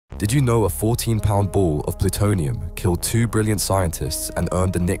Did you know a 14-pound ball of plutonium killed 2 brilliant scientists and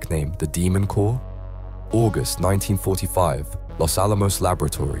earned the nickname the Demon Core? August 1945, Los Alamos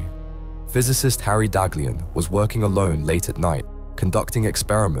Laboratory. Physicist Harry Daghlian was working alone late at night, conducting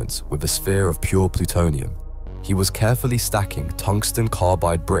experiments with a sphere of pure plutonium. He was carefully stacking tungsten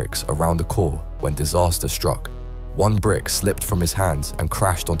carbide bricks around the core when disaster struck. One brick slipped from his hands and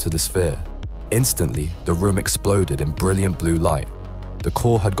crashed onto the sphere. Instantly, the room exploded in brilliant blue light. The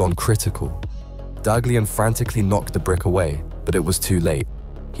core had gone critical. Daghlian frantically knocked the brick away, but it was too late.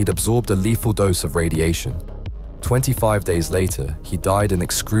 He'd absorbed a lethal dose of radiation. 25 days later, he died in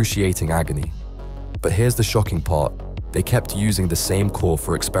excruciating agony. But here's the shocking part. They kept using the same core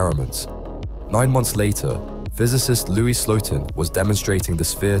for experiments. 9 months later, physicist Louis Slotin was demonstrating the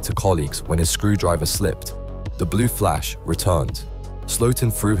sphere to colleagues when his screwdriver slipped. The blue flash returned.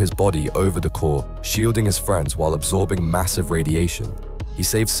 Slotin threw his body over the core, shielding his friends while absorbing massive radiation. He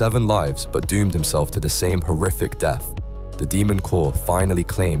saved 7 lives but doomed himself to the same horrific death. The Demon Core finally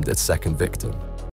claimed its second victim.